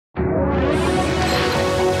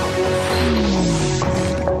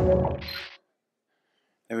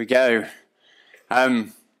we go.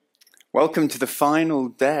 Welcome to the final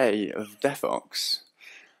day of Devoxx.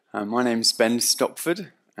 My name is Ben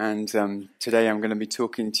Stopford, and today I'm going to be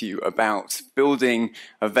talking to you about building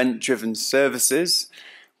event-driven services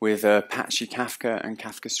with Apache Kafka and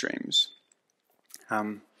Kafka Streams.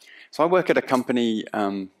 So I work at a company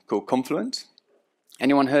called Confluent.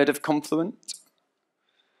 Anyone heard of Confluent?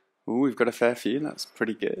 Ooh, we've got a fair few. That's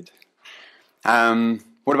pretty good.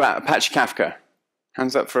 What about Apache Kafka?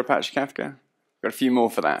 Hands up for Apache Kafka? Got a few more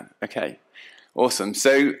for that. Okay, awesome.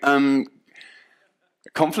 So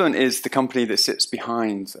Confluent is the company that sits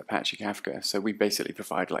behind Apache Kafka. So we basically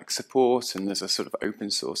provide like support, and there's a sort of open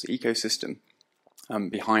source ecosystem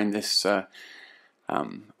behind this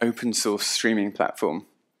open source streaming platform.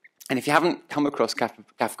 And if you haven't come across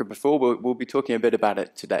Kafka before, we'll be talking a bit about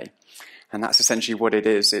it today. And that's essentially what it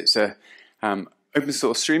is. It's a open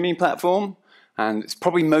source streaming platform, and it's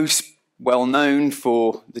probably most well known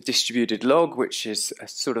for the distributed log, which is a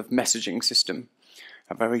sort of messaging system,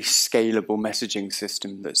 a very scalable messaging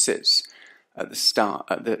system that sits at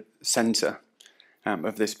the center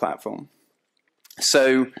of this platform.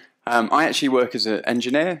 So I actually work as an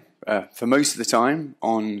engineer for most of the time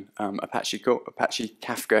on Apache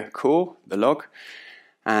Kafka core, the log,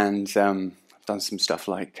 and I've done some stuff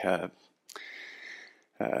like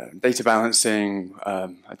data balancing.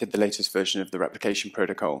 I did the latest version of the replication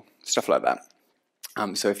protocol, stuff like that.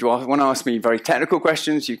 So if you want to ask me very technical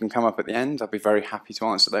questions, you can come up at the end. I'll be very happy to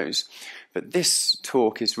answer those. But this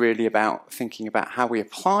talk is really about thinking about how we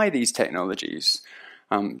apply these technologies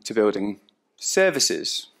to building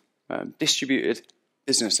services, distributed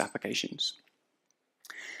business applications,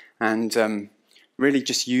 and really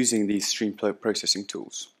just using these stream processing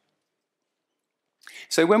tools.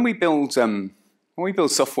 So when we build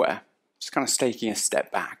software, just kind of taking a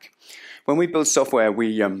step back. When we build software,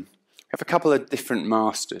 we have a couple of different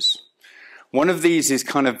masters. One of these is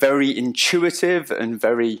kind of very intuitive and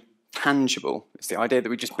very tangible. It's the idea that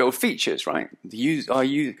we just build features, right?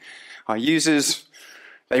 Our users,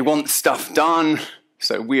 they want stuff done,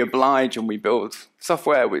 so we oblige and we build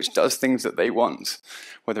software which does things that they want,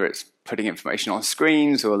 whether it's putting information on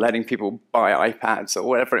screens or letting people buy iPads or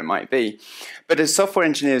whatever it might be. But as software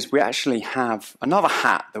engineers, we actually have another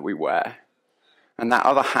hat that we wear. And that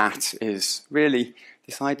other hat is really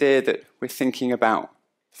this idea that we're thinking about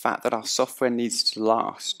the fact that our software needs to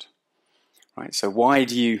last. Right? So why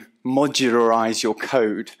do you modularize your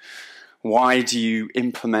code? Why do you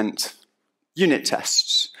implement unit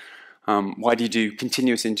tests? Why do you do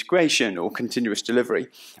continuous integration or continuous delivery?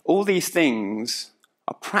 All these things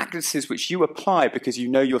are practices which you apply because you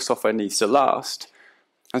know your software needs to last.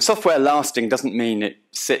 And software lasting doesn't mean it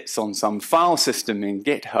sits on some file system in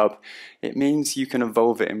GitHub. It means you can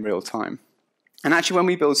evolve it in real time. And actually, when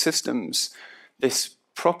we build systems, this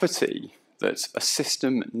property that a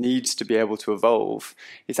system needs to be able to evolve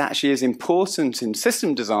is actually as important in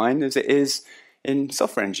system design as it is in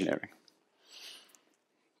software engineering.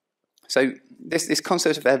 So this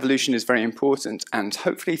concept of evolution is very important, and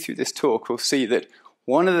hopefully through this talk we'll see that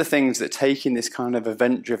one of the things that taking this kind of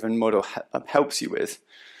event-driven model helps you with,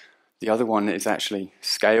 the other one is actually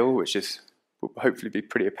scale, which will hopefully be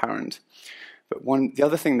pretty apparent. But the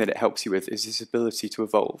other thing that it helps you with is this ability to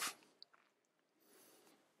evolve.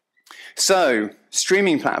 So,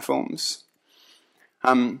 streaming platforms,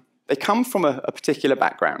 they come from a particular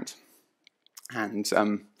background. And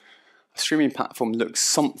a streaming platform looks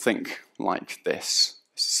something like this.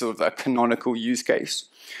 This is sort of a canonical use case.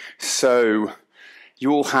 So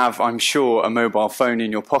you all have, I'm sure, a mobile phone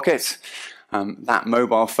in your pocket. That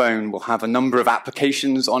mobile phone will have a number of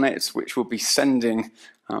applications on it which will be sending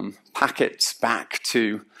packets back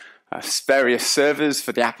to various servers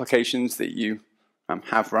for the applications that you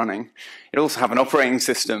have running. It'll also have an operating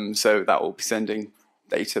system, so that will be sending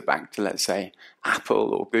data back to, let's say,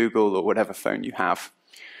 Apple or Google or whatever phone you have.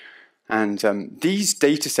 And these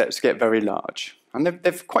data sets get very large. And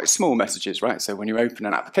they're quite small messages, right? So when you open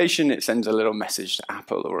an application, it sends a little message to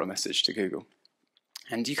Apple or a message to Google.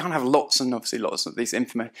 And you can't have lots and obviously lots of these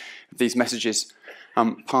messages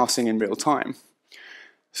passing in real time.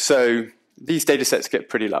 So these data sets get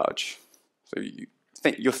pretty large. So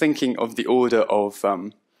you're thinking of the order of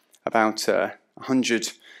about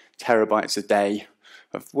 100 terabytes a day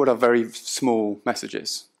of what are very small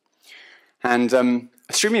messages. And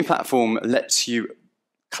a streaming platform lets you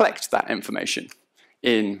collect that information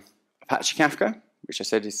in Apache Kafka, which I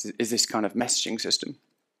said is this kind of messaging system.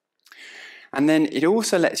 And then it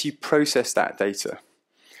also lets you process that data.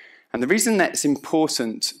 And the reason that's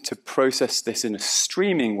important to process this in a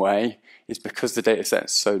streaming way is because the data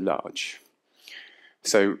set's so large.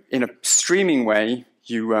 So in a streaming way,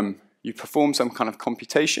 you perform some kind of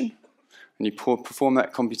computation, and you perform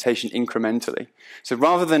that computation incrementally. So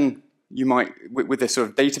rather than you might, with a sort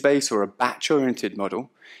of database or a batch-oriented model,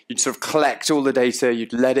 you'd sort of collect all the data,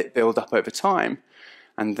 you'd let it build up over time,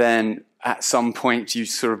 and then at some point you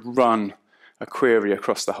sort of run a query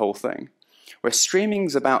across the whole thing. Where streaming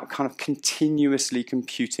is about kind of continuously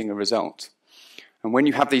computing a result. And when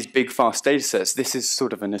you have these big, fast data sets, this is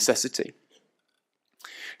sort of a necessity.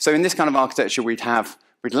 So in this kind of architecture, we'd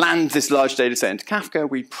land this large data set into Kafka,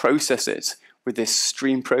 we process it with this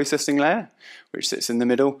stream processing layer, which sits in the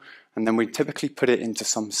middle, and then we typically put it into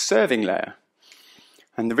some serving layer.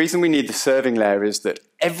 And the reason we need the serving layer is that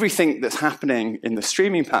everything that's happening in the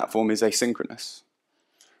streaming platform is asynchronous.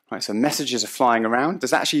 Right, so messages are flying around.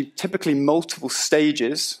 There's actually typically multiple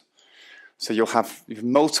stages. So you'll have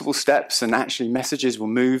multiple steps, and actually messages will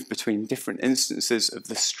move between different instances of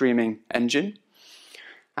the streaming engine.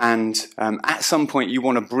 And at some point, you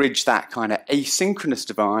want to bridge that kind of asynchronous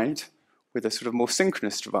divide with a sort of more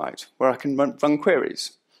synchronous divide, where I can run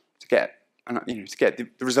queries to get the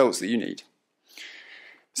results that you need.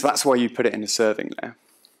 So that's why you put it in a serving layer.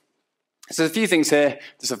 So there's a few things here.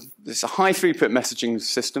 There's a high throughput messaging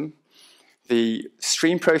system. The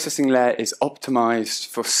stream processing layer is optimized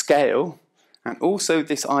for scale, and also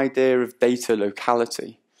this idea of data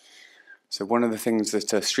locality. So one of the things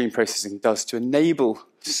that stream processing does to enable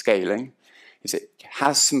scaling is it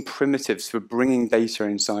has some primitives for bringing data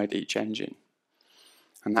inside each engine.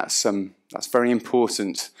 And that's very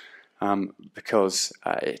important because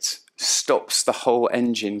it stops the whole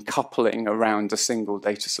engine coupling around a single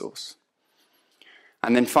data source.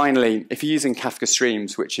 And then finally, if you're using Kafka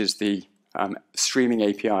Streams, which is the streaming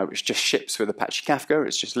API, which just ships with Apache Kafka,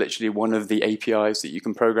 it's just literally one of the APIs that you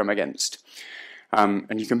can program against.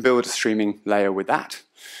 And you can build a streaming layer with that.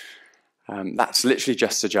 That's literally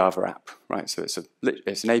just a Java app, right? So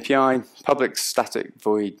it's an API, public static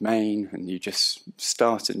void main, and you just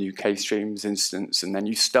start a new K-streams instance, and then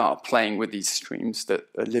you start playing with these streams that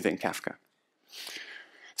live in Kafka.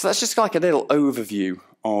 So that's just like a little overview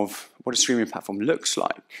of what a streaming platform looks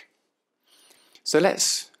like. So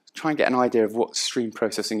let's try and get an idea of what stream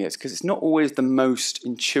processing is, because it's not always the most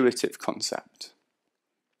intuitive concept.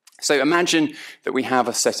 So imagine that we have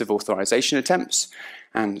a set of authorization attempts,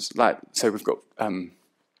 and so we've got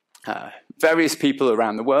various people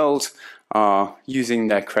around the world are using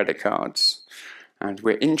their credit cards, and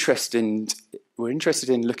we're interested in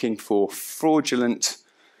looking for fraudulent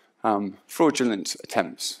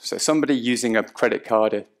attempts. So somebody using a credit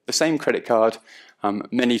card, the same credit card,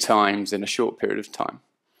 many times in a short period of time.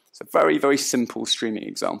 It's a very, very simple streaming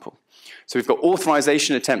example. So we've got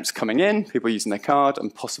authorization attempts coming in, people using their card,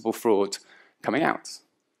 and possible fraud coming out.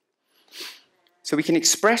 So we can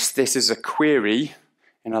express this as a query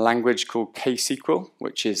in a language called KSQL,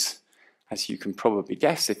 which is, as you can probably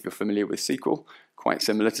guess if you're familiar with SQL, quite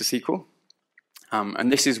similar to SQL.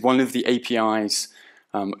 And this is one of the APIs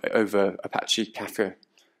over Apache Kafka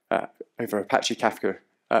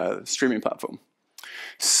streaming platform.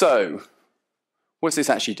 So what's this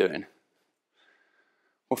actually doing?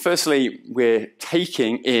 Well, firstly, we're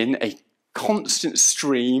taking in a constant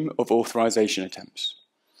stream of authorization attempts.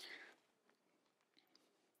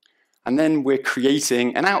 And then we're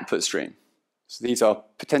creating an output stream. So these are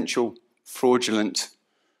potential fraudulent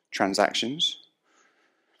transactions.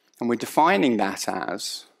 And we're defining that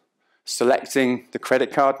as selecting the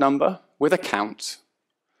credit card number with a count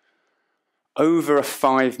over a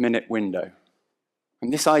 5-minute window.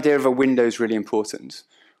 And this idea of a window is really important.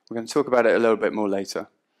 We're going to talk about it a little bit more later.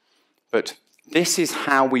 But this is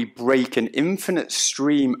how we break an infinite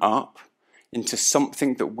stream up into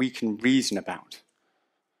something that we can reason about.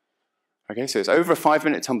 Okay, so it's over a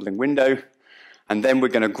 5-minute tumbling window, and then we're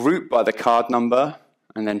going to group by the card number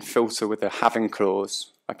and then filter with a having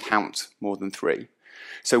clause, a count more than 3.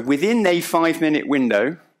 So within a 5-minute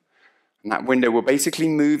window, and that window will basically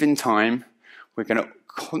move in time, we're going to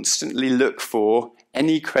constantly look for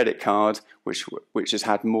any credit card which has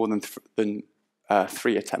had more than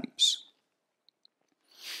 3 attempts.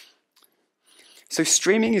 So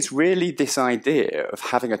streaming is really this idea of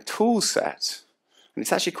having a tool set, and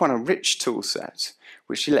it's actually quite a rich tool set,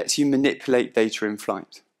 which lets you manipulate data in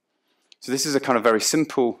flight. So this is a kind of very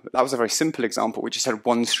simple, that was a very simple example. We just had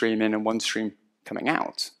one stream in and one stream coming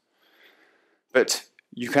out. But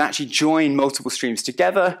you can actually join multiple streams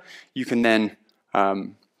together. You can then,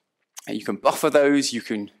 you can buffer those, you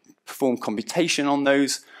can perform computation on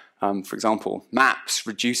those. For example, maps,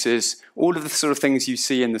 reduces, all of the sort of things you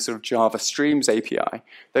see in the sort of Java Streams API.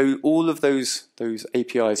 All of those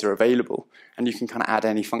APIs are available, and you can kind of add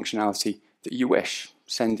any functionality that you wish.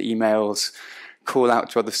 Send emails, call out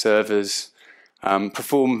to other servers,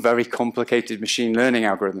 perform very complicated machine learning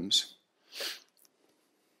algorithms.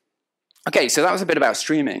 Okay, so that was a bit about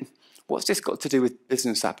streaming. What's this got to do with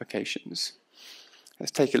business applications?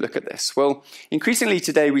 Let's take a look at this. Well, increasingly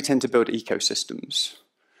today we tend to build ecosystems.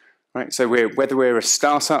 Right? So whether we're a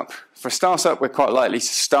startup, for a startup we're quite likely to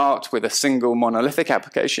start with a single monolithic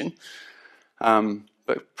application,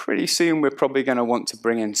 but pretty soon we're probably going to want to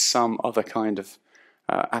bring in some other kind of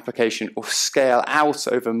application or scale out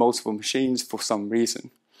over multiple machines for some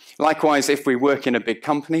reason. Likewise, if we work in a big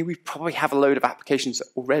company, we probably have a load of applications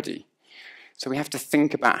already. So we have to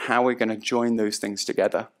think about how we're going to join those things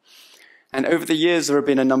together. And over the years, there have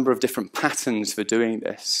been a number of different patterns for doing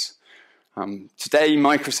this. Today,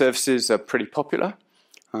 microservices are pretty popular.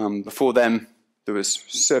 Before them, there was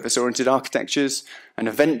service-oriented architectures and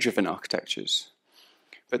event-driven architectures.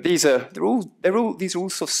 But these are all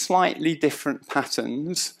sort of slightly different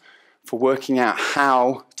patterns for working out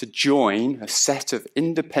how to join a set of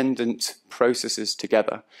independent processes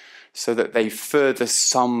together so that they further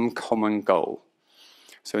some common goal.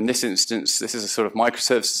 So in this instance, this is a sort of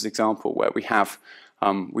microservices example where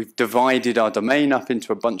we've divided our domain up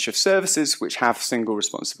into a bunch of services which have single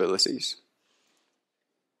responsibilities.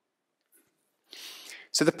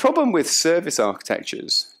 So the problem with service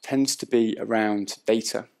architectures tends to be around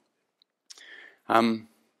data.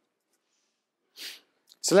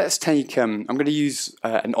 So let's take, I'm going to use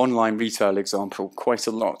an online retail example quite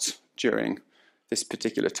a lot during this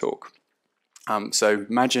particular talk. So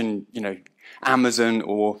imagine, Amazon,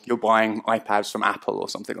 or you're buying iPads from Apple or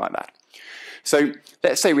something like that. So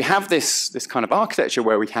let's say we have this kind of architecture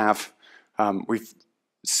where we've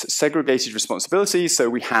segregated responsibilities. So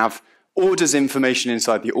we have orders information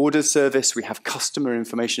inside the orders service. We have customer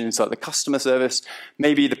information inside the customer service.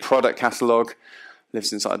 Maybe the product catalog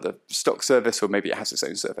lives inside the stock service, or maybe it has its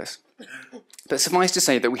own service. But suffice to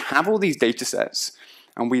say that we have all these data sets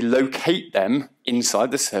and we locate them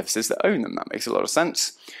inside the services that own them. That makes a lot of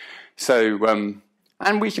sense. So,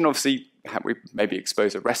 and we can obviously maybe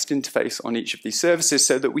expose a REST interface on each of these services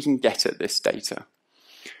so that we can get at this data.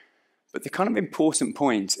 But the kind of important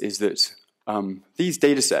point is that these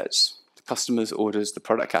data sets, the customers, orders, the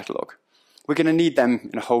product catalog, we're going to need them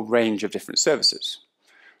in a whole range of different services.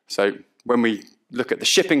 So when we look at the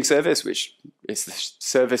shipping service, which is the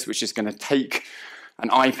service which is going to take an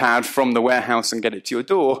iPad from the warehouse and get it to your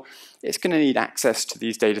door, it's going to need access to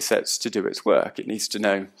these data sets to do its work. It needs to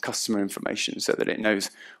know customer information so that it knows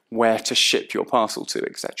where to ship your parcel to,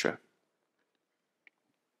 etc.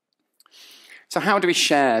 So how do we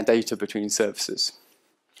share data between services?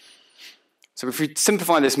 So if we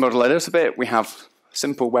simplify this model a little bit, we have a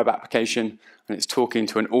simple web application, and it's talking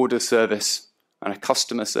to an order service and a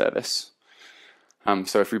customer service.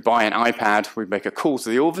 So if we buy an iPad, we make a call to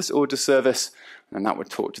the order service, and that would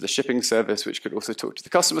talk to the shipping service, which could also talk to the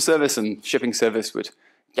customer service, and shipping service would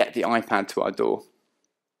get the iPad to our door.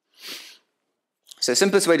 So the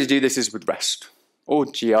simplest way to do this is with REST, or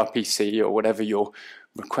gRPC, or whatever your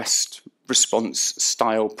request response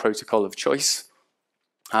style protocol of choice.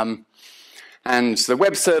 And the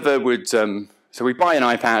web server would, so we buy an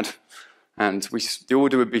iPad, and the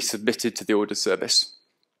order would be submitted to the order service.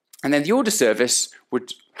 And then the order service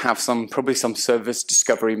would have probably some service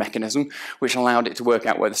discovery mechanism which allowed it to work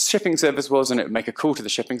out where the shipping service was, and it would make a call to the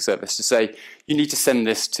shipping service to say, you need to send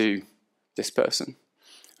this to this person.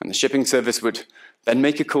 And the shipping service would then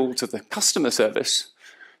make a call to the customer service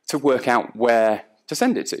to work out where to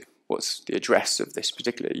send it to. What's the address of this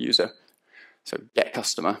particular user? So get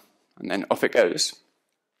customer, and then off it goes.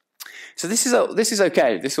 So this is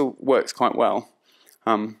okay. This all works quite well.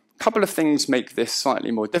 Couple of things make this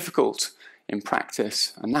slightly more difficult in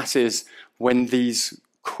practice, and that is when these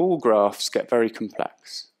call graphs get very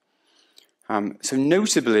complex. So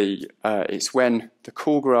notably, it's when the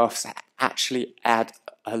call graphs actually add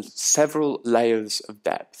several layers of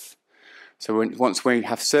depth. So once we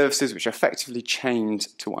have services which are effectively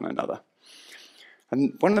chained to one another.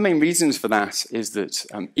 And one of the main reasons for that is that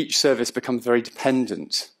each service becomes very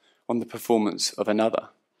dependent on the performance of another.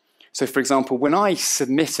 So for example, when I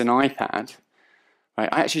submit an iPad, right,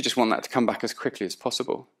 I actually just want that to come back as quickly as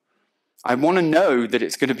possible. I want to know that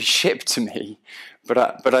it's going to be shipped to me,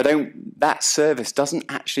 but I don't. That service doesn't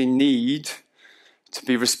actually need to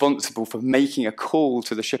be responsible for making a call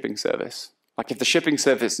to the shipping service. Like if the shipping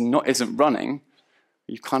service isn't running,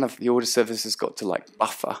 the order service has got to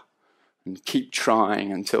buffer and keep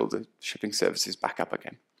trying until the shipping service is back up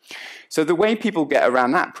again. So the way people get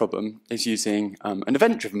around that problem is using an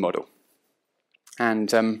event-driven model.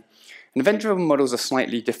 And event-driven models are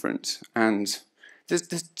slightly different, and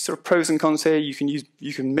there's sort of pros and cons here.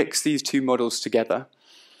 You can mix these two models together.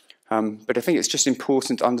 But I think it's just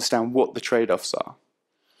important to understand what the trade-offs are.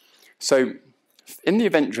 So in the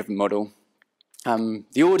event-driven model,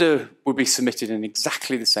 the order will be submitted in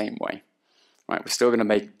exactly the same way. Right? We're still going to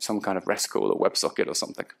make some kind of REST call or WebSocket or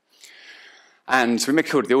something. And so we make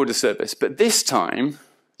a call to the order service. But this time,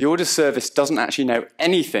 the order service doesn't actually know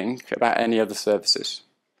anything about any other services.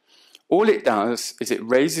 All it does is it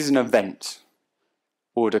raises an event,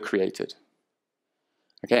 order created.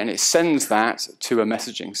 Okay, and it sends that to a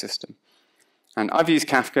messaging system. And I've used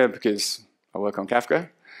Kafka because I work on Kafka.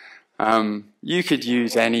 You could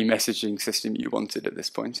use any messaging system you wanted at this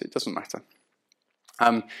point. It doesn't matter.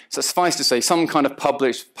 So suffice to say, some kind of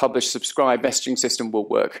publish, subscribe messaging system will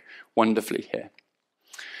work wonderfully here.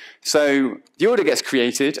 So the order gets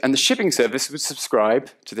created, and the shipping service would subscribe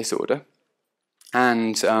to this order,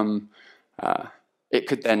 and it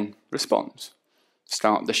could then respond,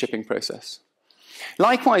 start the shipping process.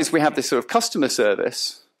 Likewise, we have this sort of customer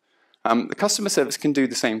service. The customer service can do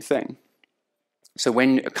the same thing. So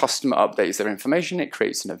when a customer updates their information, it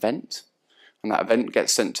creates an event, and that event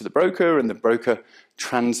gets sent to the broker, and the broker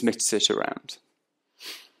transmits it around.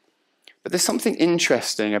 But there's something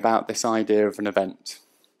interesting about this idea of an event,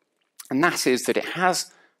 and that is that it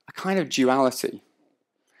has a kind of duality.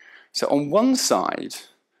 So on one side,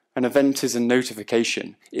 an event is a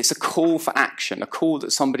notification. It's a call for action, a call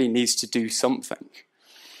that somebody needs to do something.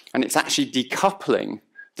 And it's actually decoupling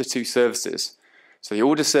the two services. So the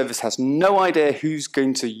order service has no idea who's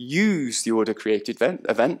going to use the order created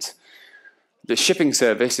event. The shipping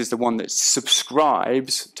service is the one that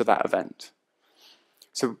subscribes to that event.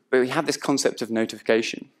 So we have this concept of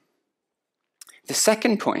notification. The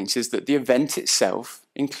second point is that the event itself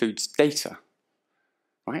includes data.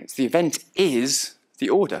 Right? So the event is the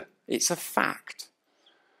order. It's a fact.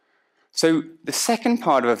 So the second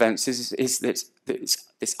part of events is that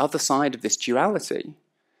this other side of this duality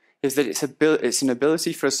is that it's an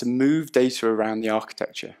ability for us to move data around the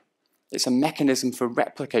architecture. It's a mechanism for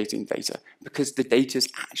replicating data because the data is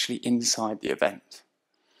actually inside the event.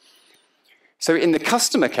 So in the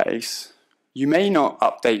customer case, you may not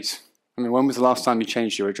update. I mean, when was the last time you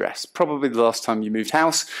changed your address? Probably the last time you moved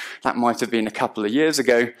house. That might have been a couple of years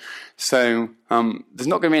ago. So there's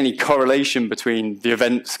not going to be any correlation between the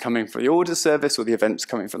events coming from the order service or the events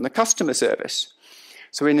coming from the customer service.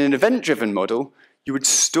 So in an event-driven model, you would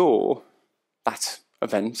store that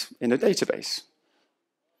event in a database.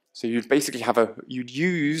 So you'd basically you'd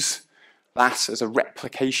use that as a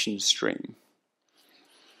replication stream.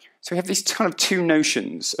 So we have these kind of two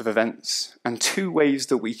notions of events and two ways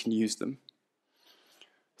that we can use them.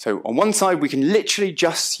 So on one side, we can literally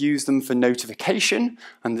just use them for notification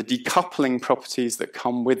and the decoupling properties that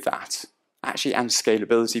come with that, actually, and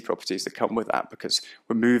scalability properties that come with that, because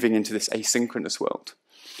we're moving into this asynchronous world.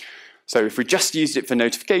 So if we just used it for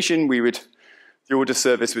notification, the order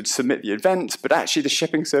service would submit the event, but actually the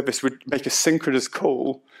shipping service would make a synchronous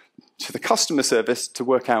call to the customer service to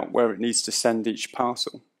work out where it needs to send each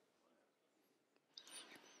parcel.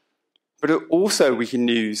 But also we can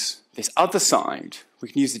use this other side, we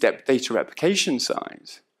can use the data replication side,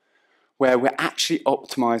 where we're actually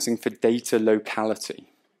optimizing for data locality.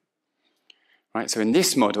 Right? So in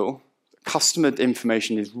this model, customer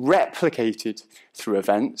information is replicated through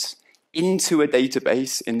events into a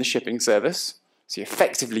database in the shipping service. So you're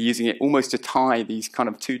effectively using it almost to tie these kind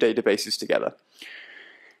of two databases together.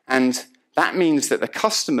 And that means that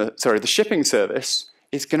the shipping service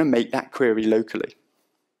is going to make that query locally.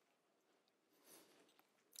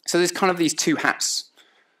 So there's kind of these two hats.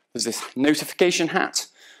 There's this notification hat,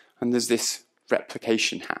 and there's this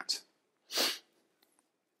replication hat.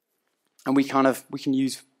 And we can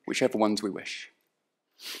use whichever ones we wish.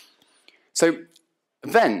 So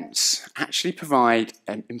events actually provide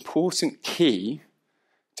an important key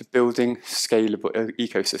to building scalable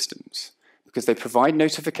ecosystems, because they provide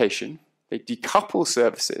notification, they decouple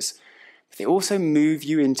services, but they also move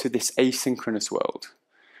you into this asynchronous world.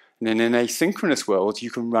 And in an asynchronous world,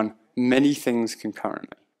 you can run many things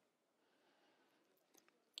concurrently.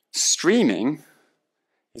 Streaming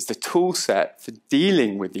is the tool set for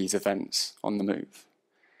dealing with these events on the move.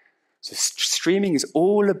 So streaming is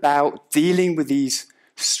all about dealing with these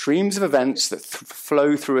streams of events that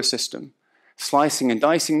flow through a system, slicing and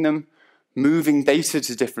dicing them, moving data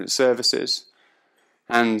to different services,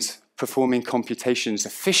 and performing computations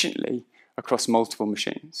efficiently across multiple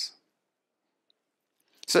machines.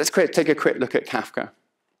 So let's take a quick look at Kafka.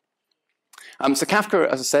 So Kafka,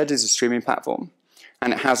 as I said, is a streaming platform,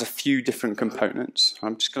 and it has a few different components.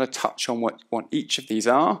 I'm just going to touch on what each of these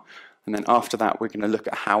are, And then after that, we're going to look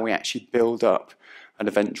at how we actually build up an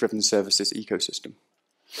event-driven services ecosystem.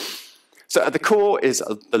 So at the core is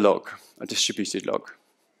the log, a distributed log.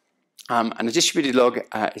 And a distributed log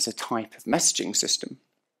is a type of messaging system.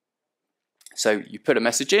 So you put a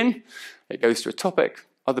message in, it goes to a topic,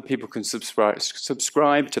 other people can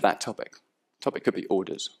subscribe to that topic. Topic could be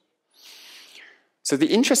orders. So the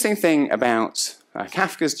interesting thing about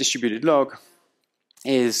Kafka's distributed log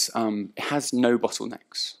is it has no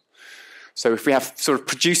bottlenecks. So if we have sort of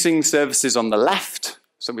producing services on the left,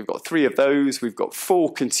 so we've got 3 of those, we've got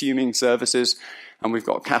 4 consuming services, and we've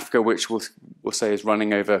got Kafka, which we'll say is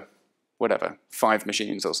running over, whatever, 5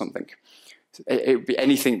 machines or something. It would be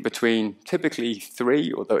anything between typically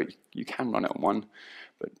 3, although you can run it on 1,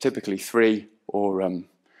 but typically 3 or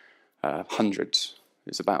hundreds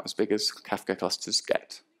is about as big as Kafka clusters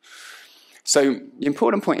get. So the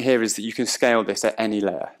important point here is that you can scale this at any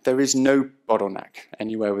layer. There is no bottleneck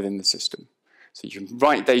anywhere within the system. So you can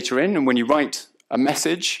write data in, and when you write a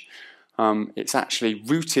message, it's actually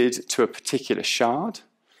routed to a particular shard,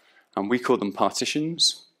 and we call them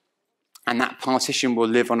partitions. And that partition will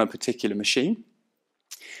live on a particular machine.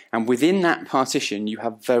 And within that partition, you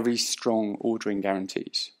have very strong ordering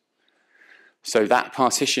guarantees. So that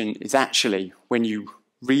partition is actually, when you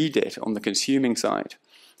read it on the consuming side,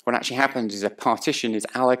 what actually happens is a partition is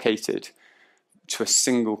allocated to a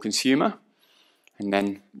single consumer, and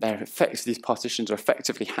then these partitions are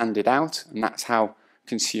effectively handed out, and that's how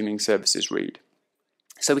consuming services read.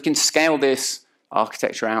 So we can scale this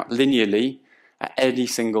architecture out linearly at any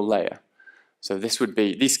single layer. So this would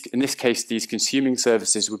be, in this case, these consuming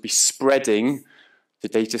services would be spreading the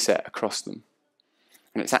data set across them.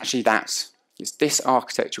 And it's actually it's this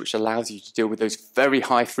architecture which allows you to deal with those very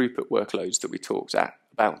high throughput workloads that we talked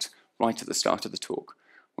about right at the start of the talk,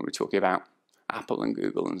 when we're talking about Apple and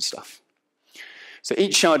Google and stuff. So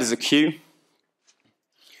each shard is a queue,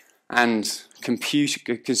 and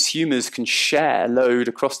consumers can share load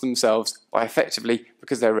across themselves by effectively,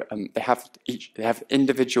 because they have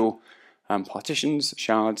individual partitions,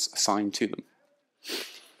 shards assigned to them.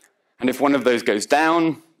 And if one of those goes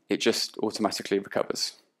down, it just automatically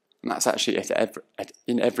recovers. And that's actually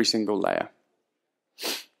in every single layer.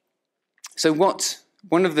 So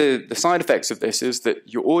one of the side effects of this is that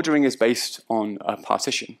your ordering is based on a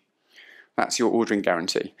partition. That's your ordering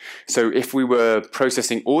guarantee. So if we were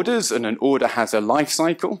processing orders and an order has a life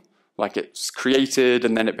cycle, like it's created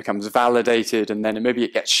and then it becomes validated and then maybe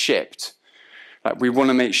it gets shipped, we want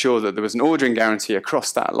to make sure that there was an ordering guarantee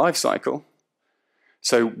across that life cycle.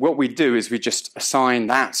 So what we do is we just assign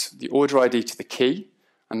the order ID to the key,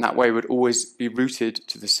 and that way it would always be routed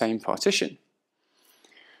to the same partition.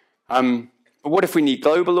 But what if we need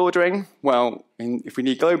global ordering? Well, if we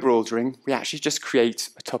need global ordering, we actually just create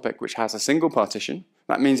a topic which has a single partition.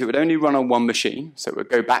 That means it would only run on one machine, so it would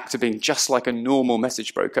go back to being just like a normal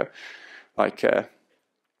message broker, like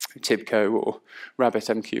Tibco or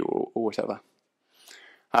RabbitMQ or whatever.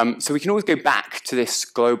 So we can always go back to this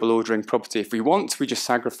global ordering property if we want. We just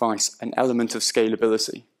sacrifice an element of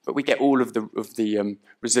scalability, but we get all of the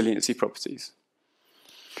resiliency properties.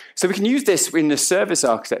 So we can use this in the service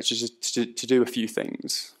architecture to do a few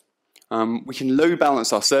things. We can load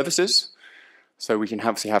balance our services. So we can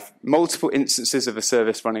obviously have multiple instances of a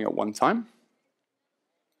service running at one time.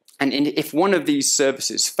 And if one of these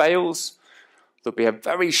services fails, there'll be a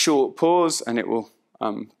very short pause, and it will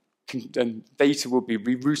and data will be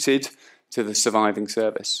rerouted to the surviving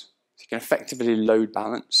service. So you can effectively load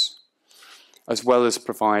balance, as well as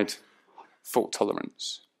provide fault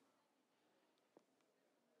tolerance.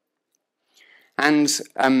 And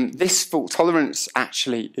this fault tolerance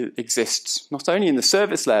actually exists not only in the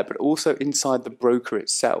service layer, but also inside the broker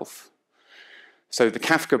itself. So the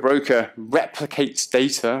Kafka broker replicates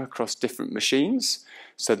data across different machines,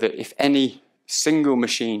 so that if any single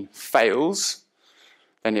machine fails,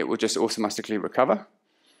 then it will just automatically recover.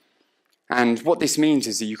 And what this means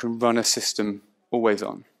is that you can run a system always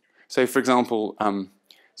on. So for example,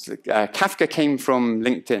 Kafka came from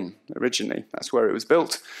LinkedIn originally. That's where it was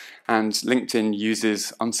built. And LinkedIn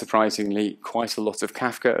uses, unsurprisingly, quite a lot of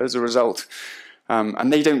Kafka as a result.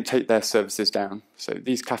 And they don't take their services down. So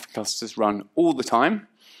these Kafka clusters run all the time.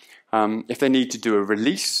 If they need to do a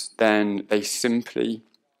release, then they simply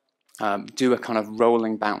do a kind of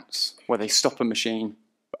rolling bounce, where they stop a machine,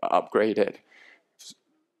 upgrade it,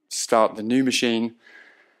 start the new machine,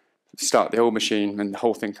 start the old machine, and the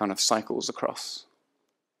whole thing kind of cycles across.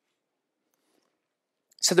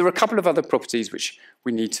 So there are a couple of other properties which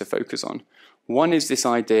we need to focus on. One is this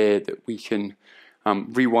idea that we can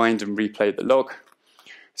rewind and replay the log.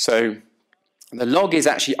 So The log is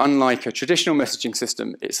actually unlike a traditional messaging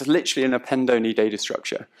system. It's literally an append-only data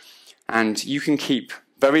structure. And you can keep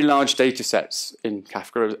very large data sets in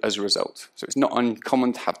Kafka as a result. So it's not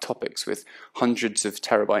uncommon to have topics with hundreds of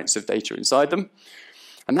terabytes of data inside them.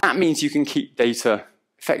 And that means you can keep data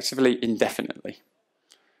effectively indefinitely.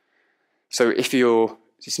 So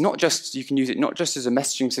it's not just, you can use it not just as a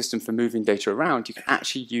messaging system for moving data around, you can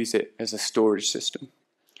actually use it as a storage system.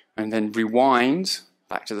 And then rewind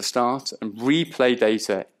back to the start and replay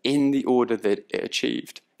data in the order that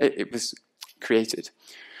it was created.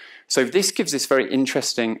 So this gives this very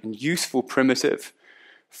interesting and useful primitive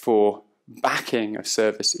for backing a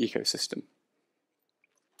service ecosystem.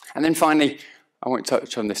 And then finally, I won't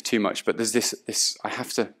touch on this too much, but there's this I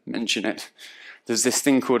have to mention it. There's this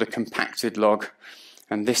thing called a compacted log,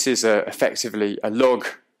 and this is effectively a log.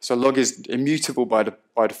 So a log is immutable by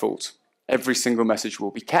default. Every single message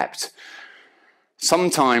will be kept.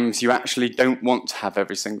 Sometimes you actually don't want to have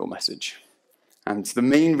every single message. And the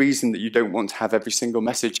main reason that you don't want to have every single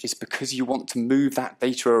message is because you want to move that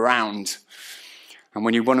data around. And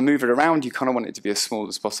when you want to move it around, you kind of want it to be as small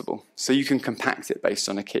as possible. So you can compact it based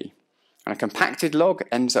on a key. And a compacted log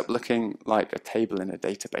ends up looking like a table in a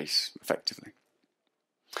database, effectively.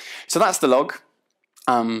 So that's the log.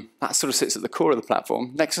 That sort of sits at the core of the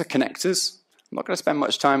platform. Next are connectors. I'm not going to spend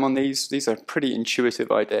much time on these. These are a pretty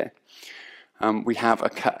intuitive idea. We have a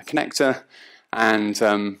connector,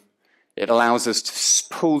 and it allows us to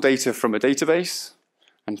pull data from a database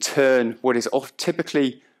and turn what is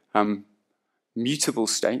typically mutable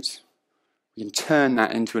state. We can turn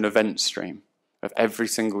that into an event stream of every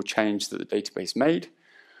single change that the database made.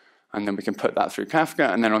 And then we can put that through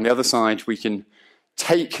Kafka. And then on the other side, we can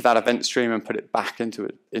take that event stream and put it back into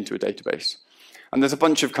a database. And there's a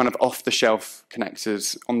bunch of kind of off-the-shelf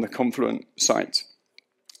connectors on the Confluent site,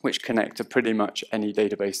 which connect to pretty much any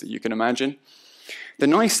database that you can imagine. The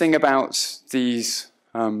nice thing about these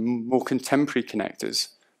more contemporary connectors,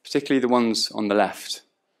 particularly the ones on the left,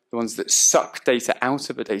 the ones that suck data out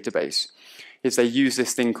of a database, is they use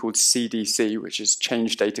this thing called CDC, which is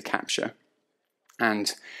change data capture.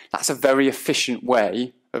 And that's a very efficient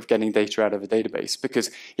way of getting data out of a database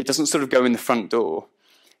because it doesn't sort of go in the front door.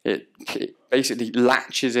 It basically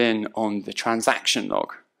latches in on the transaction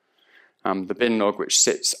log, the bin log, which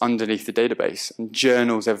sits underneath the database and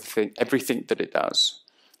journals everything that it does.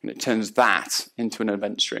 And it turns that into an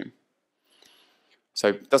event stream. So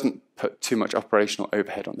it doesn't put too much operational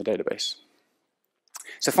overhead on the database.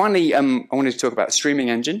 So finally, I wanted to talk about streaming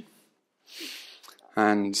engine.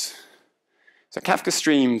 And so Kafka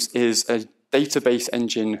Streams is a database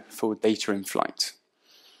engine for data in flight.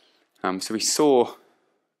 So we saw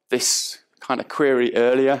this kind of query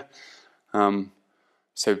earlier.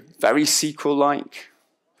 So very SQL-like.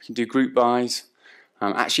 We can do group bys.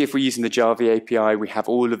 Actually, if we're using the Java API, we have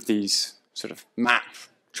all of these sort of map,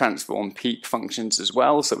 transform, peek functions as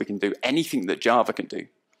well, so we can do anything that Java can do.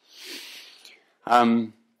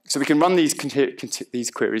 So we can run these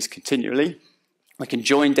queries continually. We can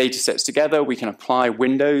join data sets together. We can apply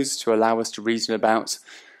windows to allow us to reason about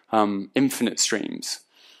infinite streams.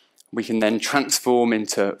 We can then transform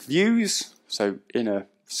into views. So in a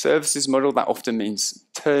services model, that often means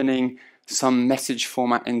turning some message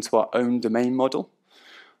format into our own domain model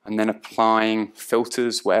and then applying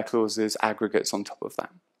filters, where clauses, aggregates on top of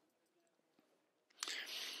that.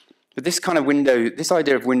 But this kind of window, this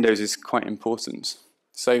idea of windows is quite important.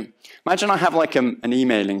 So imagine I have like an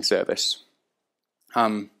emailing service.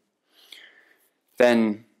 And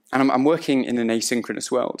I'm working in an asynchronous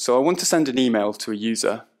world. So I want to send an email to a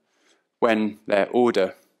user when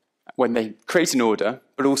they create an order,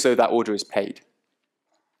 but also that order is paid.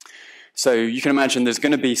 So you can imagine there's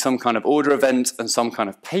going to be some kind of order event and some kind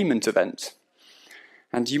of payment event.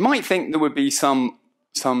 And you might think there would be that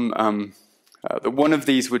one of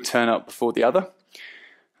these would turn up before the other.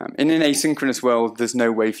 In an asynchronous world, there's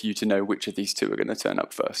no way for you to know which of these two are going to turn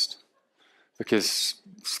up first, because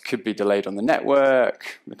it could be delayed on the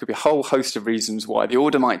network. There could be a whole host of reasons why the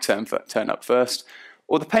order might turn up first,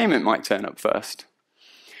 or the payment might turn up first.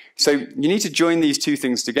 So you need to join these two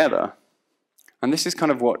things together, and this is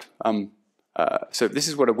kind of what this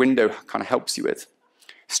is what a window kind of helps you with.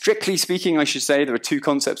 Strictly speaking, I should say there are two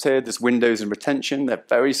concepts here. There's windows and retention. They're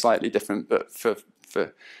very slightly different, but for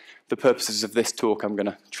the purposes of this talk, I'm going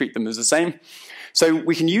to treat them as the same. So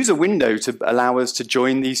we can use a window to allow us to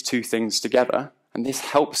join these two things together, and this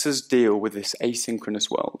helps us deal with this asynchronous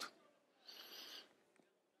world.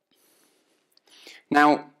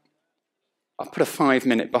 Now, I've put a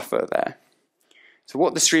 5-minute buffer there. So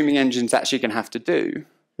what the streaming engine's actually going to have to do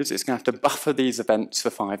is it's going to have to buffer these events for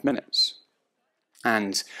 5 minutes.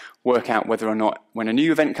 and work out whether or not, when a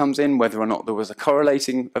new event comes in, whether or not there was a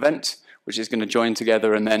correlating event, which is going to join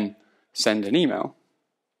together and then send an email.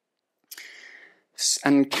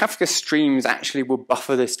 And Kafka Streams actually will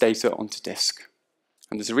buffer this data onto disk.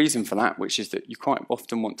 And there's a reason for that, which is that you quite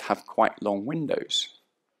often want to have quite long windows.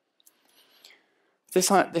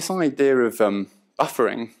 This idea of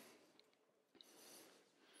buffering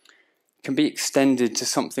can be extended to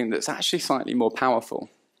something that's actually slightly more powerful,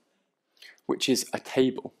 which is a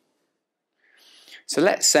table. So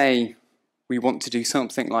let's say we want to do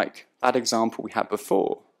something like that example we had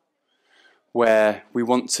before, where we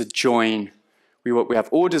want to join, we have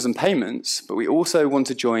orders and payments, but we also want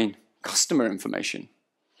to join customer information.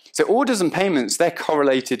 So orders and payments, they're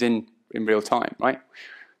correlated in real time, right?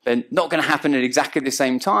 They're not going to happen at exactly the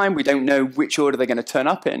same time. We don't know which order they're going to turn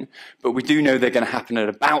up in, but we do know they're going to happen at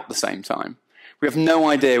about the same time. We have no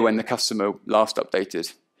idea when the customer last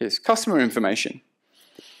updated his customer information.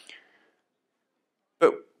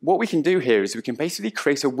 But what we can do here is we can basically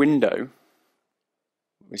create a window,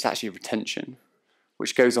 which is actually retention,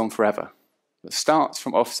 which goes on forever. It starts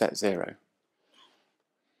from offset 0.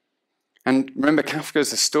 And remember, Kafka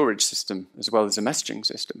is a storage system as well as a messaging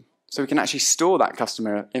system. So we can actually store that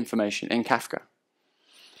customer information in Kafka.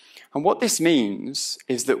 And what this means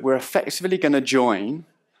is that we're effectively going to join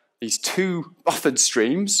these two buffered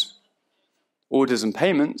streams, orders and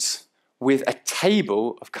payments, with a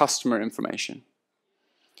table of customer information.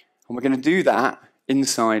 And we're going to do that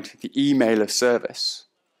inside the emailer service.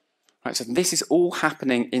 Right, so this is all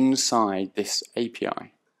happening inside this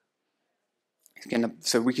API.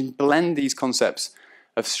 So we can blend these concepts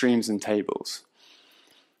of streams and tables.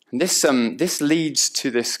 And this leads to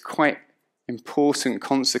this quite important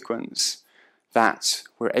consequence that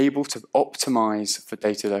we're able to optimize for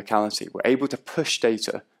data locality. We're able to push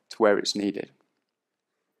data to where it's needed.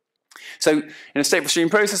 So in a stateful stream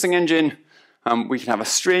processing engine, we can have a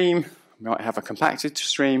stream, we might have a compacted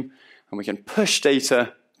stream, and we can push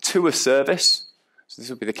data to a service. So this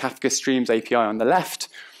will be the Kafka Streams API on the left.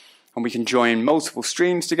 And we can join multiple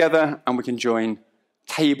streams together, and we can join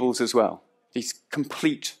tables as well. These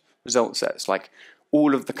complete result sets, like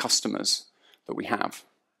all of the customers that we have.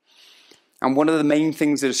 And one of the main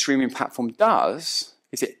things that a streaming platform does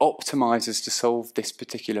is it optimizes to solve this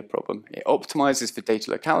particular problem. It optimizes for data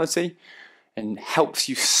locality and helps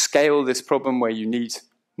you scale this problem where you need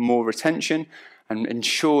more retention and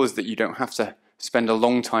ensures that you don't have to spend a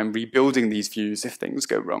long time rebuilding these views if things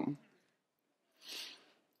go wrong.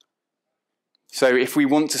 So if we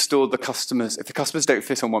want to store the customers, if the customers don't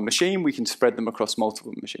fit on one machine, we can spread them across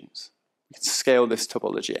multiple machines. We can scale this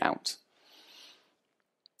topology out.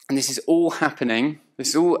 And this is all happening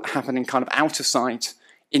kind of out of sight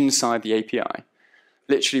inside the API.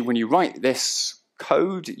 Literally, when you write this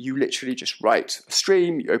code, you literally just write a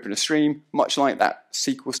stream, you open a stream, much like that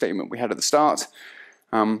SQL statement we had at the start,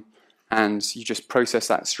 and you just process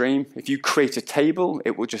that stream. If you create a table,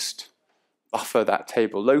 it will just buffer that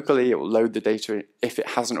table locally, it will load the data if it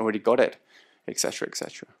hasn't already got it, etc.,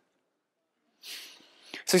 etc.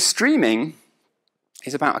 So streaming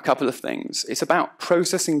is about a couple of things. It's about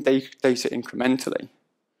processing data incrementally.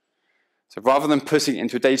 So rather than putting it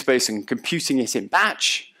into a database and computing it in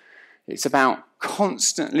batch, it's about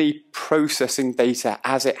constantly processing data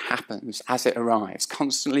as it happens, as it arrives,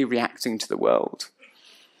 constantly reacting to the world.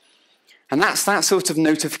 And that's that sort of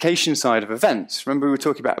notification side of events. Remember we were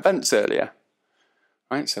talking about events earlier?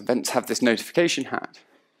 Right? So events have this notification hat.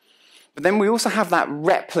 But then we also have that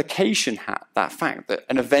replication hat, that fact that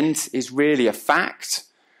an event is really a fact,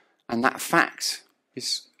 and that fact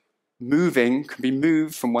is can be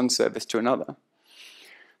moved from one service to another.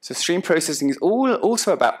 So stream processing is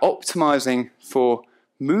also about optimizing for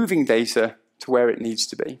moving data to where it needs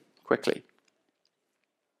to be quickly.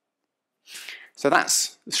 So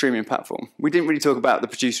that's the streaming platform. We didn't really talk about the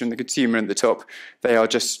producer and the consumer in the top. They are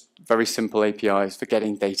just very simple APIs for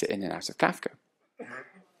getting data in and out of Kafka.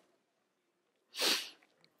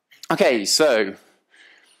 Okay, so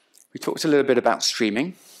we talked a little bit about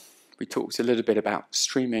streaming. We talked a little bit about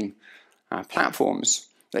streaming platforms.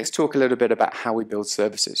 Let's talk a little bit about how we build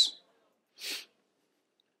services.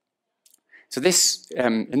 So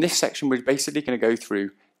in this section, we're basically going to go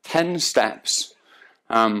through 10 steps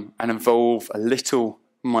and involve a little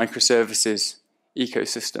microservices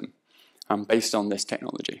ecosystem based on this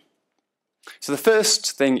technology. So the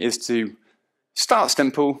first thing is to start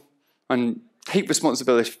simple and take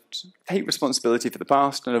responsibility for the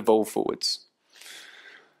past and evolve forwards.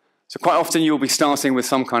 So quite often you'll be starting with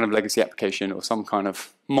some kind of legacy application or some kind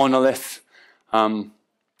of monolith, and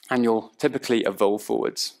you'll typically evolve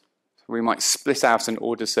forwards. We might split out an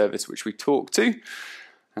order service which we talk to.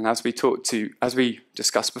 And as we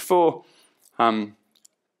discussed before, one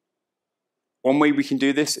way we can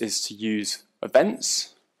do this is to use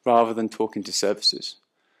events rather than talking to services.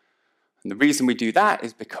 And the reason we do that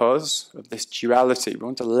is because of this duality. We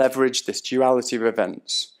want to leverage this duality of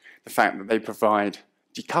events, the fact that they provide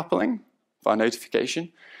decoupling via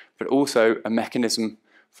notification, but also a mechanism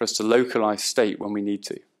for us to localize state when we need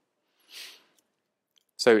to.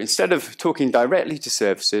 So instead of talking directly to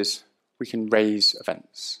services, we can raise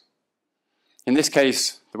events. In this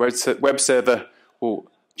case, the web server will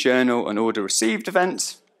journal an order received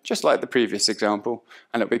event, just like the previous example,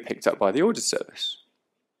 and it'll be picked up by the order service.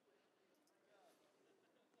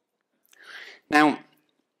 Now,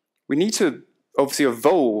 we need to obviously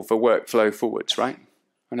evolve a workflow forwards, right?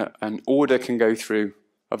 And an order can go through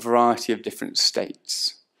a variety of different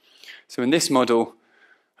states. So in this model,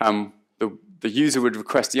 the user would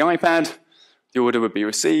request the iPad, the order would be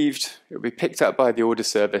received, it would be picked up by the order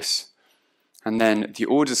service, and then the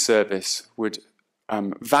order service would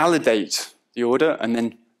validate the order and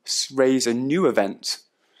then raise a new event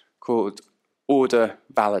called order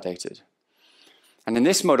validated. And in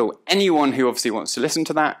this model, anyone who obviously wants to listen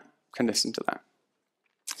to that can listen to that.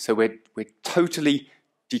 So we're totally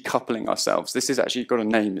decoupling ourselves. This has actually got a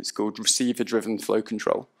name. It's called receiver-driven flow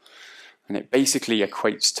control. And it basically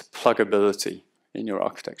equates to pluggability in your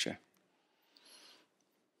architecture.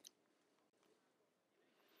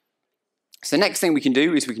 So the next thing we can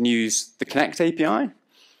do is we can use the Connect API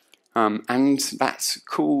and that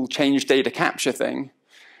cool change data capture thing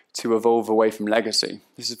to evolve away from legacy.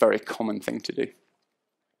 This is a very common thing to do.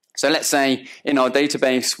 So let's say in our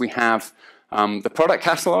database we have the product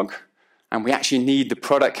catalog, and we actually need the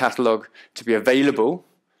product catalog to be available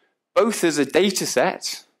both as a data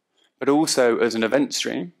set but also as an event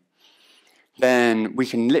stream. Then we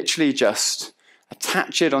can literally just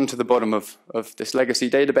attach it onto the bottom of this legacy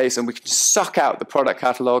database, and we can suck out the product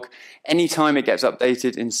catalog. Anytime it gets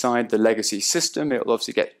updated inside the legacy system, it will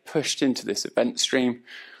obviously get pushed into this event stream,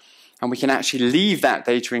 and we can actually leave that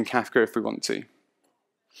data in Kafka if we want to.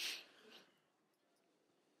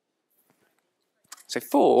 So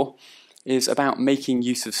 4 is about making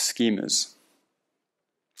use of schemas.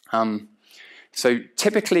 So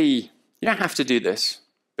typically, you don't have to do this,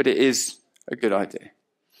 but it is a good idea.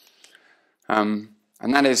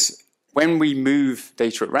 And that is when we move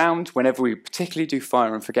data around, whenever we particularly do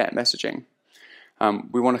fire and forget messaging,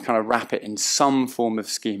 we want to kind of wrap it in some form of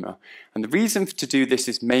schema. And the reason to do this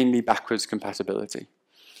is mainly backwards compatibility.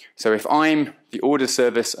 So if I'm the order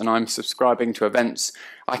service and I'm subscribing to events,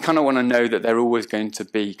 I kind of want to know that they're always going to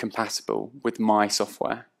be compatible with my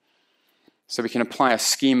software. So we can apply a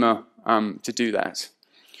schema to do that.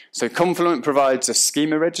 So Confluent provides a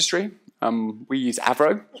schema registry. We use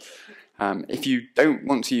Avro. If you don't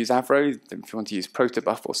want to use Avro, if you want to use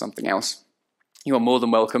Protobuf or something else, you are more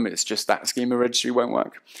than welcome. It's just that schema registry won't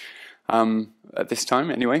work at this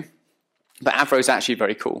time anyway. But Avro is actually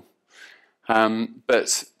very cool.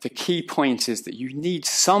 But the key point is that you need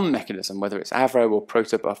some mechanism, whether it's Avro or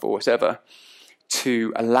Protobuf or whatever,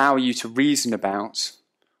 to allow you to reason about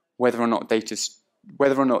whether or not data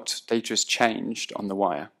is changed on the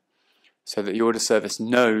wire, so that the order service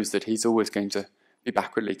knows that he's always going to be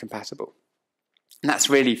backwardly compatible. And that's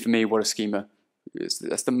really, for me, what a schema is.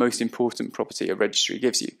 That's the most important property a registry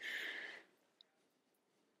gives you.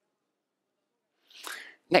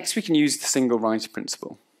 Next, we can use the single writer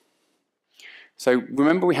principle. So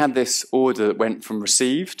remember we had this order that went from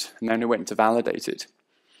received and then it went to validated.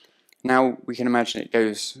 Now we can imagine it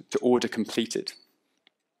goes to order completed.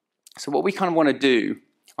 So what we kind of want to do,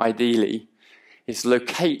 ideally, is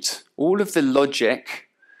locate all of the logic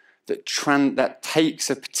that takes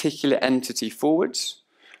a particular entity forwards,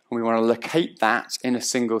 and we want to locate that in a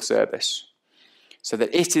single service, so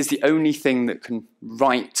that it is the only thing that can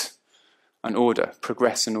write an order,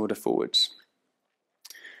 progress an order forwards.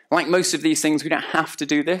 Like most of these things, we don't have to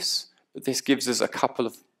do this, but this gives us a couple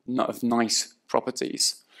of nice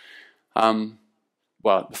properties.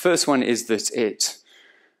 Well, the first one is that it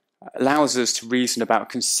allows us to reason about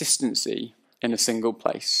consistency in a single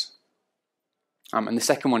place. And the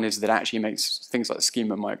second one is that it actually makes things like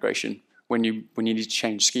schema migration, when you need to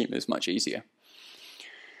change schemas, much easier.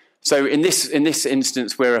 So in this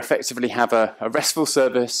instance, we effectively have a RESTful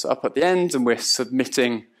service up at the end, and we're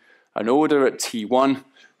submitting an order at T1,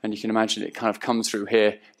 and you can imagine it kind of comes through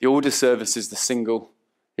here. The order service is the single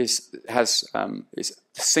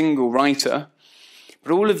writer,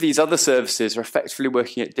 but all of these other services are effectively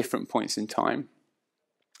working at different points in time.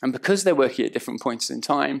 And because they're working at different points in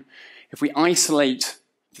time, if we isolate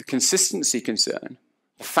the consistency concern,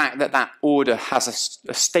 the fact that that order has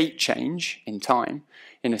a state change in time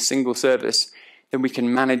in a single service, then we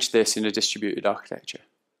can manage this in a distributed architecture.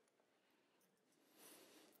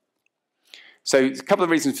 So a couple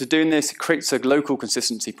of reasons for doing this. It creates a local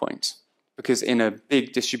consistency point, because in a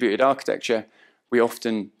big distributed architecture, we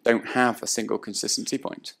often don't have a single consistency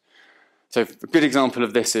point. So a good example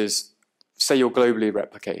of this is, say you're globally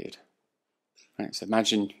replicated. Right? So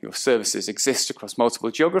imagine your services exist across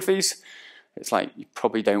multiple geographies. It's like you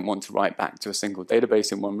probably don't want to write back to a single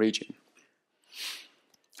database in one region.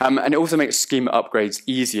 And it also makes schema upgrades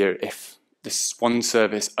easier if this one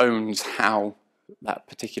service owns how that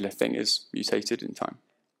particular thing is mutated in time.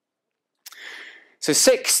 So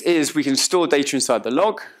 6 is we can store data inside the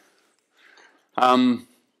log.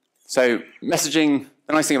 So messaging,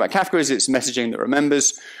 the nice thing about Kafka is it's messaging that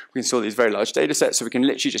remembers. We can store these very large data sets, so we can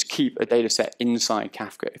literally just keep a data set inside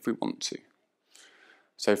Kafka if we want to.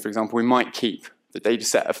 So for example, we might keep the data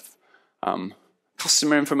set of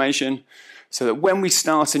customer information so that when we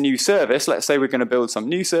start a new service, let's say we're going to build some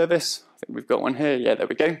new service. I think we've got one here. Yeah, there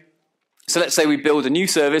we go. So let's say we build a new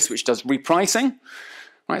service which does repricing.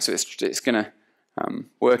 Right, so it's going to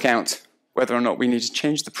work out whether or not we need to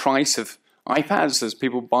change the price of iPads as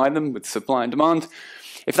people buy them with supply and demand.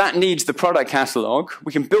 If that needs the product catalog,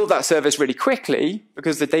 we can build that service really quickly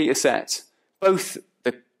because the data set, both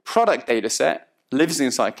the product data set lives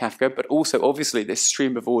inside Kafka, but also obviously this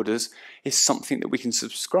stream of orders is something that we can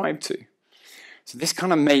subscribe to. So this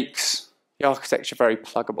kind of makes the architecture very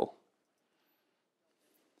pluggable.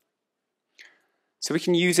 So we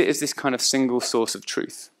can use it as this kind of single source of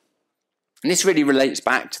truth. And this really relates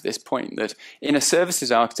back to this point that in a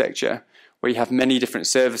services architecture where you have many different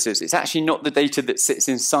services, it's actually not the data that sits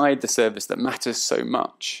inside the service that matters so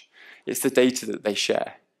much. It's the data that they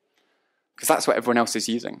share, because that's what everyone else is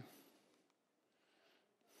using.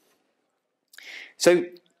 So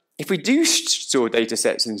if we do store data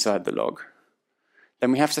sets inside the log,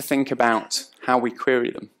 then we have to think about how we query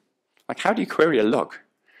them. Like, how do you query a log?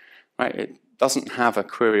 Right? It doesn't have a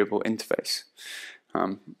queryable interface.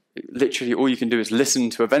 Literally, all you can do is listen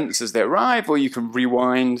to events as they arrive, or you can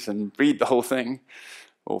rewind and read the whole thing,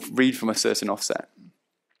 or read from a certain offset.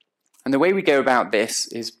 And the way we go about this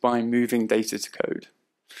is by moving data to code.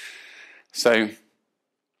 So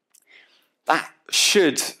that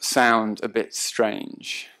should sound a bit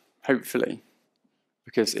strange, hopefully,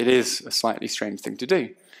 because it is a slightly strange thing to do.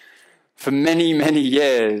 For many, many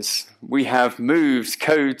years, we have moved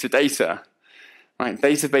code to data. Right?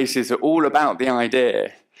 Databases are all about the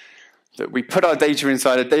idea that we put our data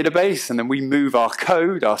inside a database and then we move our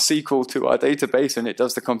code, our SQL, to our database and it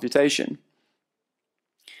does the computation.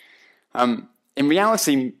 In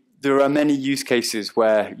reality, there are many use cases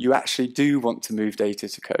where you actually do want to move data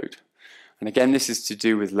to code. And again, this is to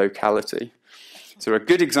do with locality. So a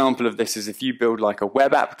good example of this is if you build like a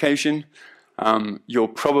web application, you're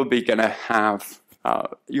probably going to have,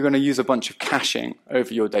 you're going to use a bunch of caching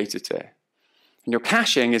over your data tier. And your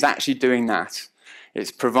caching is actually doing that. It's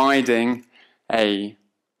providing a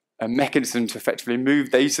mechanism to effectively move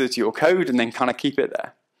data to your code and then kind of keep it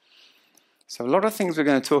there. So a lot of things we're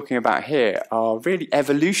going to be talking about here are really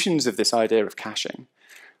evolutions of this idea of caching.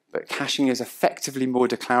 But caching is effectively more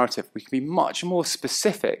declarative. We can be much more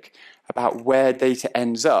specific about where data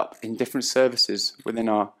ends up in different services within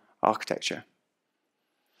our architecture.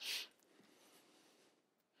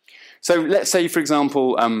 So let's say, for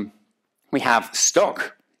example, we have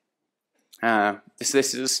stock. This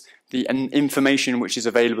is the information which is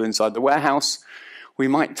available inside the warehouse. We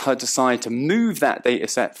might decide to move that data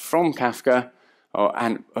set from Kafka,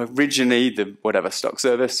 and originally the whatever stock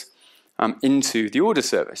service, into the order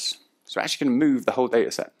service. So we're actually going to move the whole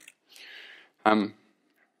data set. The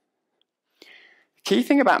key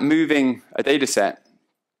thing about moving a data set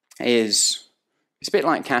is it's a bit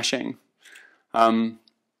like caching, but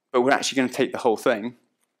we're actually going to take the whole thing.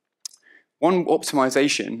 One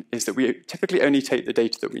optimization is that we typically only take the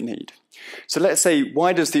data that we need. So let's say,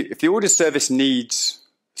 if the order service needs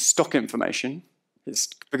stock information, it's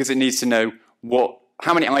because it needs to know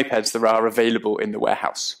how many iPads there are available in the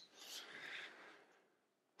warehouse.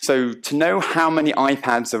 So to know how many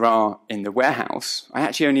iPads there are in the warehouse, I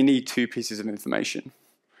actually only need 2 pieces of information.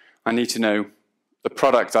 I need to know the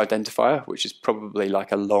product identifier, which is probably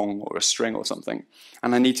like a long or a string or something.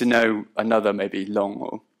 And I need to know another maybe long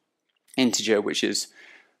or integer, which is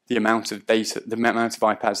the amount of data, the amount of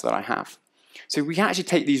iPads that I have. So we can actually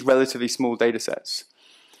take these relatively small data sets.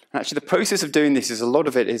 And actually the process of doing this is a lot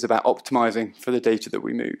of it is about optimizing for the data that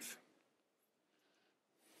we move.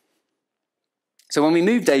 So when we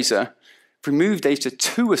move data, if we move data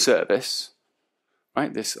to a service,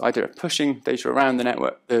 right? This idea of pushing data around the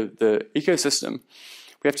network, the ecosystem,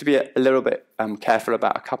 we have to be a little bit careful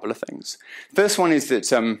about a couple of things. First one is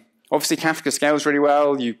that obviously Kafka scales really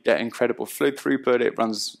well. You get incredible flow throughput. It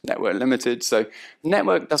runs network limited. So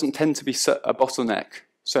network doesn't tend to be a bottleneck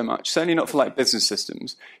so much, certainly not for like business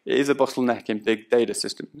systems. It is a bottleneck in big data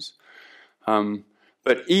systems.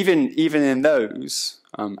 But even in those,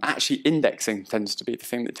 actually indexing tends to be the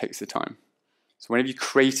thing that takes the time. So whenever you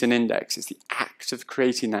create an index, it's the act of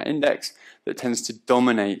creating that index that tends to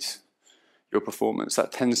dominate your performance.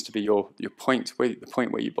 That tends to be the point where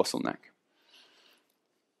you bottleneck.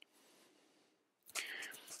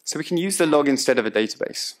 So we can use the log instead of a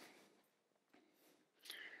database.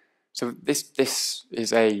 So this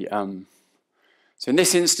is a so in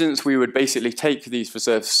this instance we would basically take these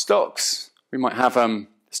reserved stocks. We might have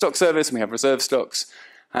stock service and we have reserve stocks,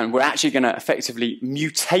 and we're actually going to effectively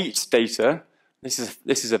mutate data. This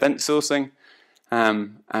is event sourcing,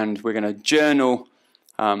 and we're going to journal.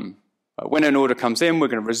 When an order comes in, we're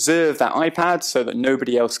going to reserve that iPad so that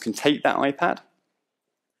nobody else can take that iPad.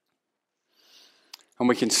 And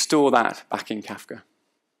we can store that back in Kafka.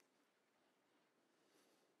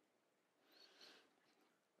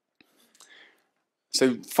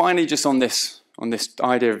 So finally, just on this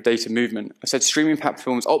idea of data movement, I said streaming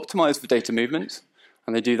platforms optimize for data movement.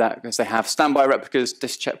 And they do that because they have standby replicas,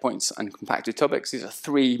 disk checkpoints, and compacted topics. These are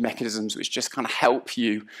three mechanisms which just kind of help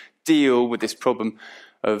you deal with this problem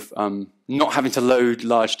of not having to load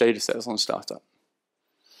large data sets on startup.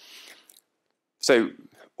 So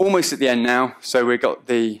almost at the end now. So we've got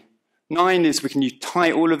the 9 is we can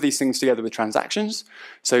tie all of these things together with transactions.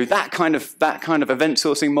 So that kind of event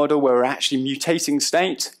sourcing model where we're actually mutating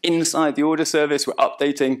state inside the order service, we're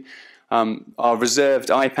updating our reserved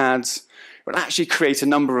iPads. It will actually create a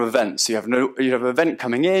number of events. You have an event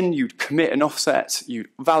coming in, you'd commit an offset, you'd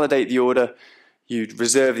validate the order, you'd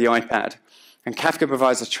reserve the iPad. And Kafka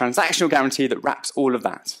provides a transactional guarantee that wraps all of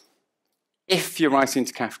that. If you're writing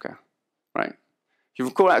to Kafka, right? If you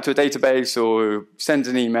call out to a database or send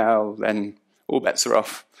an email, then all bets are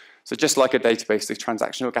off. So just like a database, the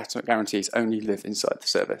transactional guarantees only live inside the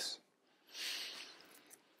service.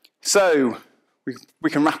 So we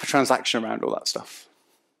can wrap a transaction around all that stuff.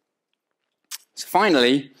 So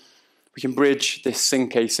finally, we can bridge this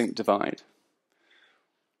sync-async divide.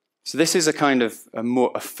 So this is a kind of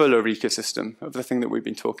a fuller ecosystem of the thing that we've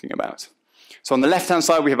been talking about. So on the left-hand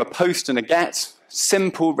side, we have a post and a get,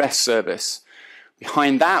 simple REST service.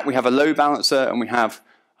 Behind that, we have a load balancer, and we have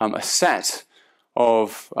a set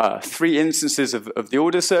of 3 instances of the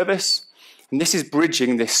order service. And this is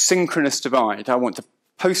bridging this synchronous divide. I want to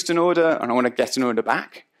post an order, and I want to get an order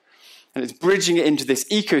back. And it's bridging it into this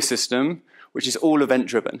ecosystem, which is all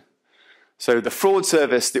event-driven. So the fraud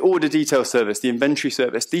service, the order detail service, the inventory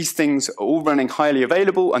service, these things are all running highly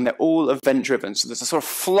available, and they're all event-driven. So there's a sort of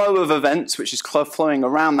flow of events, which is flowing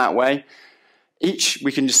around that way.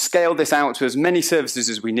 We can just scale this out to as many services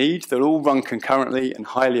as we need. They'll all run concurrently and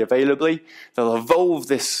highly availably. They'll evolve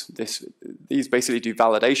these basically do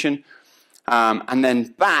validation. And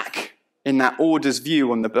then back in that orders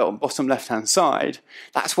view on the bottom left-hand side,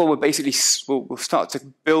 that's where we'll start to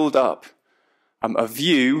build up a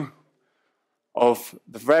view of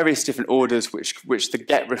the various different orders which the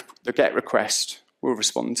get request will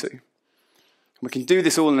respond to. We can do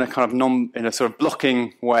this all in a kind of in a sort of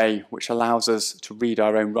blocking way, which allows us to read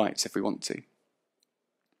our own writes if we want to.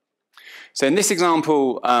 So in this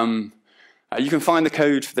example, you can find the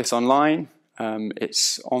code for this online.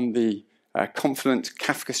 It's on the Confluent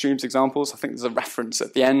Kafka Streams examples. I think there's a reference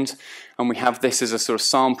at the end, and we have this as a sort of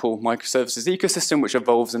sample microservices ecosystem which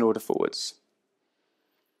evolves in order forwards.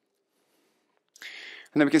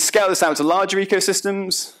 And then we can scale this out to larger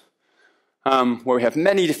ecosystems, where we have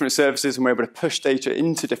many different services and we're able to push data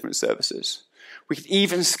into different services. We can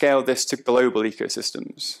even scale this to global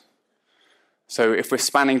ecosystems. So if we're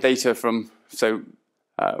spanning data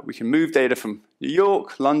we can move data from New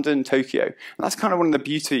York, London, Tokyo. And that's kind of the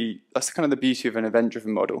beauty of an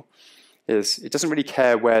event-driven model, is it doesn't really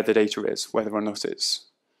care where the data is, whether or not it's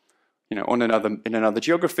in another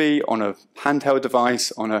geography, on a handheld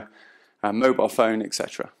device, on a mobile phone,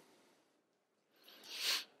 etc.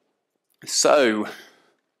 So,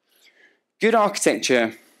 good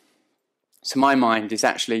architecture, to my mind, is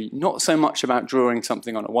actually not so much about drawing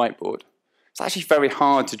something on a whiteboard. It's actually very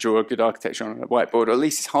hard to draw a good architecture on a whiteboard, or at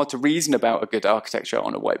least it's hard to reason about a good architecture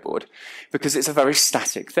on a whiteboard, because it's a very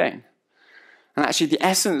static thing. And actually the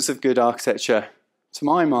essence of good architecture, to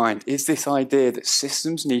my mind, is this idea that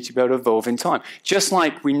systems need to be able to evolve in time. Just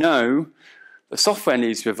like we know that software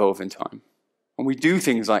needs to evolve in time. And we do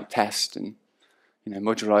things like test and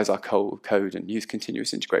modularize our code and use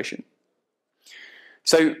continuous integration.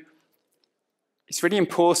 So it's really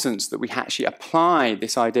important that we actually apply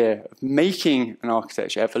this idea of making an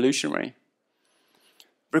architecture evolutionary.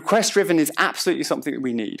 Request-driven is absolutely something that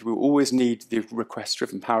we need. We'll always need the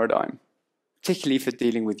request-driven paradigm, particularly for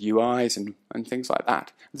dealing with UIs and things like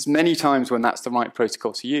that. There's many times when that's the right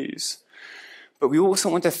protocol to use. But we also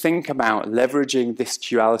want to think about leveraging this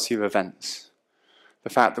duality of events. The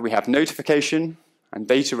fact that we have notification and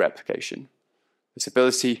data replication, this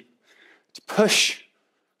ability to push,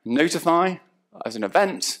 notify as an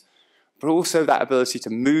event, but also that ability to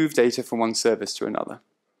move data from one service to another.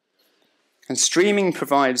 And streaming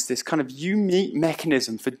provides this kind of unique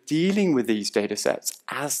mechanism for dealing with these data sets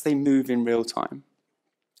as they move in real time,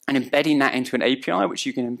 and embedding that into an API which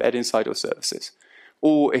you can embed inside your services.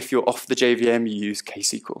 Or if you're off the JVM, you use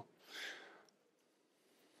KSQL.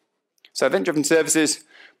 So event-driven services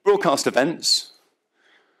broadcast events,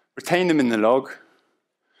 retain them in the log,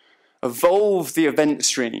 evolve the event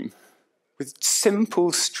stream with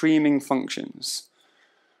simple streaming functions.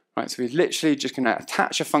 Right, so we're literally just going to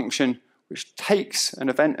attach a function which takes an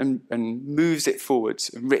event and moves it forwards,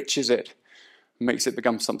 enriches it, and makes it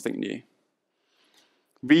become something new.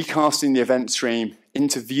 Recasting the event stream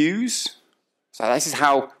into views. So this is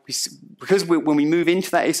how, because when we move into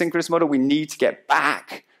that asynchronous model, we need to get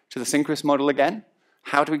back to the synchronous model again.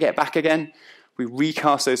 How do we get back again? We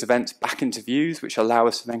recast those events back into views, which allow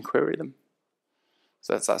us to then query them.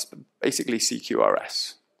 So that's basically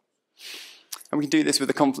CQRS. And we can do this with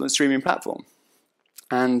the Confluent streaming platform.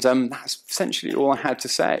 And that's essentially all I had to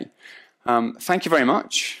say. Thank you very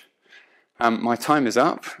much. My time is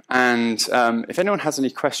up. And if anyone has any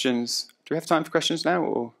questions, do we have time for questions now,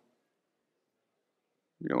 or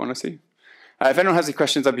you don't want to see? If anyone has any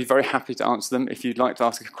questions, I'd be very happy to answer them. If you'd like to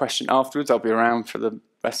ask a question afterwards, I'll be around for the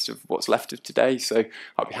rest of what's left of today. So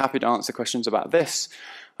I'll be happy to answer questions about this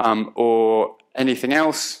or anything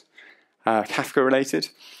else Kafka related.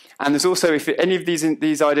 And there's also, if any of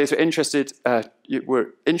these ideas are interesting,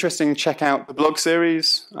 check out the blog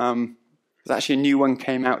series. There's actually a new one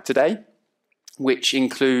came out today, which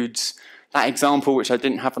includes that example, which I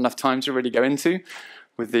didn't have enough time to really go into,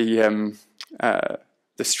 with the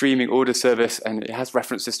streaming order service, and it has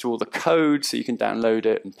references to all the code, so you can download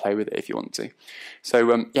it and play with it if you want to.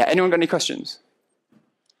 So yeah, anyone got any questions?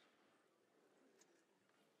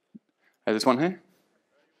 There's one here.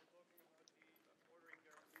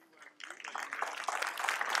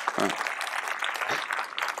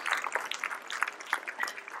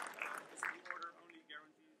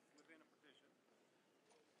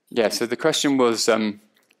 Yeah, so the question was,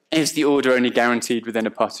 is the order only guaranteed within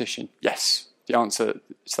a partition? Yes. The answer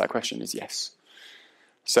to that question is yes.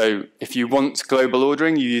 So if you want global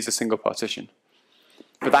ordering, you use a single partition.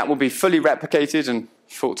 But that will be fully replicated and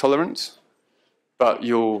fault tolerant, but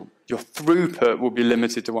your throughput will be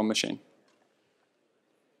limited to one machine.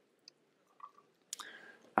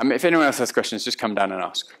 If anyone else has questions, just come down and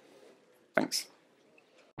ask. Thanks.